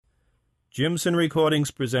Jimson Recordings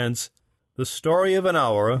presents The Story of an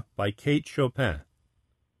Hour by Kate Chopin.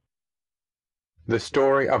 The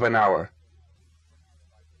Story of an Hour.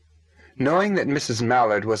 Knowing that Mrs.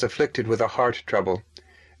 Mallard was afflicted with a heart trouble,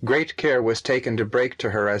 great care was taken to break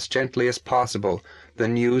to her as gently as possible the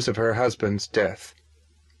news of her husband's death.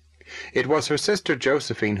 It was her sister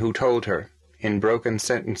Josephine who told her, in broken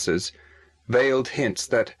sentences, veiled hints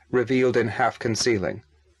that revealed in half-concealing.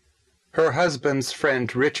 Her husband's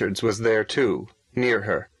friend Richards was there too, near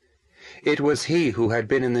her. It was he who had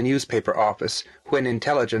been in the newspaper office when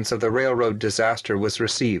intelligence of the railroad disaster was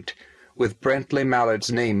received, with Brentley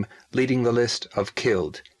Mallard's name leading the list of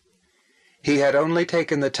killed. He had only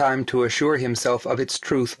taken the time to assure himself of its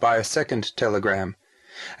truth by a second telegram,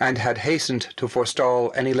 and had hastened to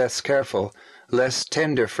forestall any less careful, less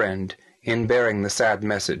tender friend in bearing the sad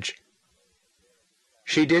message.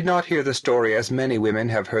 She did not hear the story as many women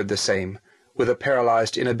have heard the same, with a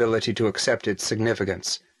paralyzed inability to accept its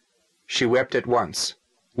significance. She wept at once,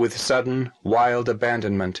 with sudden, wild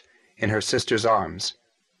abandonment, in her sister's arms.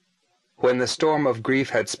 When the storm of grief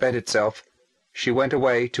had spent itself, she went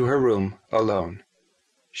away to her room alone.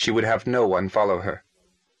 She would have no one follow her.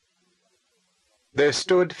 There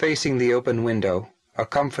stood facing the open window a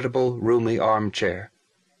comfortable, roomy armchair.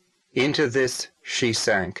 Into this she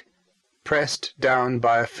sank, pressed down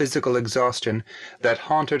by a physical exhaustion that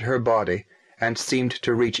haunted her body and seemed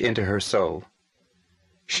to reach into her soul.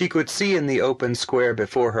 She could see in the open square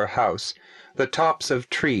before her house the tops of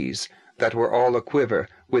trees that were all aquiver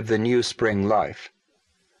with the new spring life.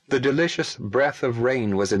 The delicious breath of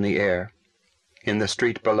rain was in the air. In the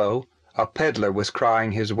street below, a peddler was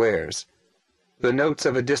crying his wares. The notes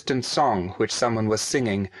of a distant song which someone was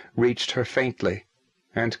singing reached her faintly,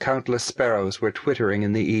 and countless sparrows were twittering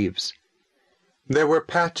in the eaves. There were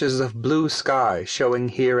patches of blue sky showing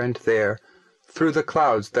here and there through the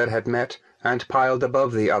clouds that had met and piled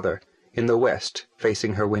above the other in the west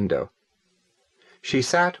facing her window. She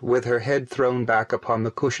sat with her head thrown back upon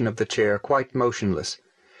the cushion of the chair, quite motionless,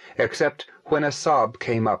 except when a sob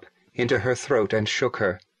came up into her throat and shook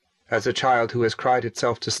her, as a child who has cried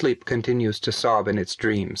itself to sleep continues to sob in its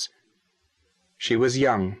dreams. She was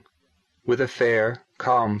young, with a fair,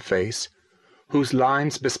 calm face, whose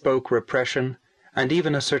lines bespoke repression and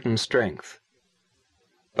even a certain strength.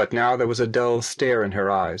 But now there was a dull stare in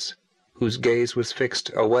her eyes, whose gaze was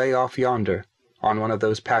fixed away off yonder on one of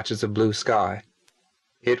those patches of blue sky.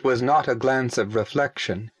 It was not a glance of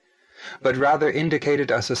reflection, but rather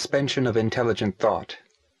indicated a suspension of intelligent thought.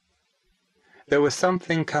 There was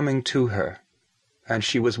something coming to her, and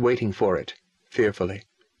she was waiting for it, fearfully.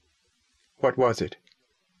 What was it?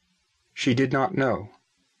 She did not know.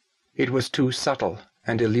 It was too subtle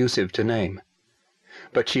and elusive to name.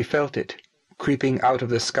 But she felt it, creeping out of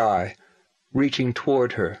the sky, reaching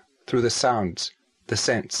toward her through the sounds, the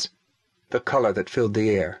scents, the color that filled the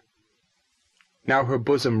air. Now her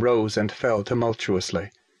bosom rose and fell tumultuously.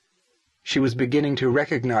 She was beginning to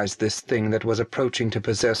recognize this thing that was approaching to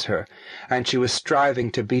possess her, and she was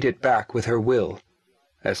striving to beat it back with her will,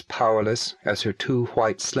 as powerless as her two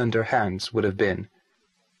white slender hands would have been.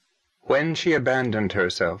 When she abandoned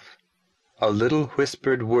herself, a little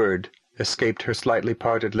whispered word escaped her slightly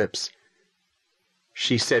parted lips.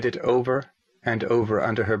 She said it over and over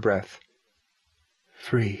under her breath.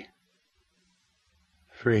 Free.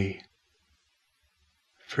 Free.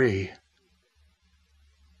 Free.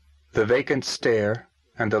 The vacant stare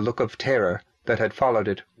and the look of terror that had followed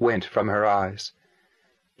it went from her eyes.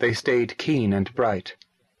 They stayed keen and bright.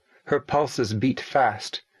 Her pulses beat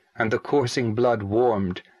fast, and the coursing blood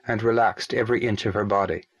warmed and relaxed every inch of her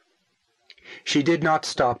body. She did not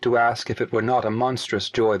stop to ask if it were not a monstrous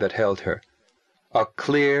joy that held her. A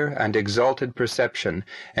clear and exalted perception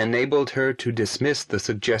enabled her to dismiss the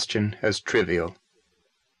suggestion as trivial.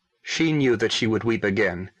 She knew that she would weep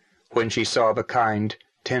again when she saw the kind,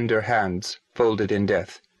 tender hands folded in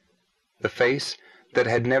death, the face that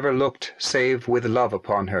had never looked save with love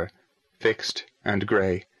upon her, fixed and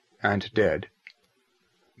gray and dead.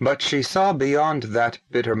 But she saw beyond that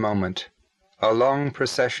bitter moment a long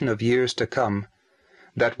procession of years to come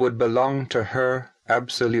that would belong to her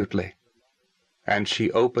absolutely, and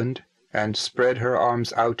she opened and spread her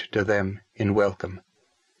arms out to them in welcome.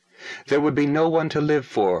 There would be no one to live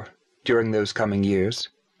for during those coming years.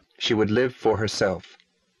 She would live for herself.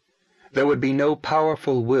 There would be no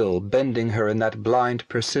powerful will bending her in that blind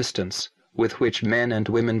persistence with which men and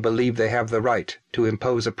women believe they have the right to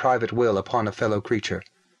impose a private will upon a fellow creature.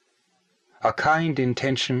 A kind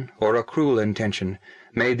intention or a cruel intention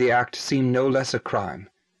made the act seem no less a crime,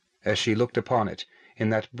 as she looked upon it in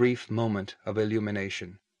that brief moment of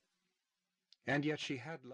illumination. And yet she had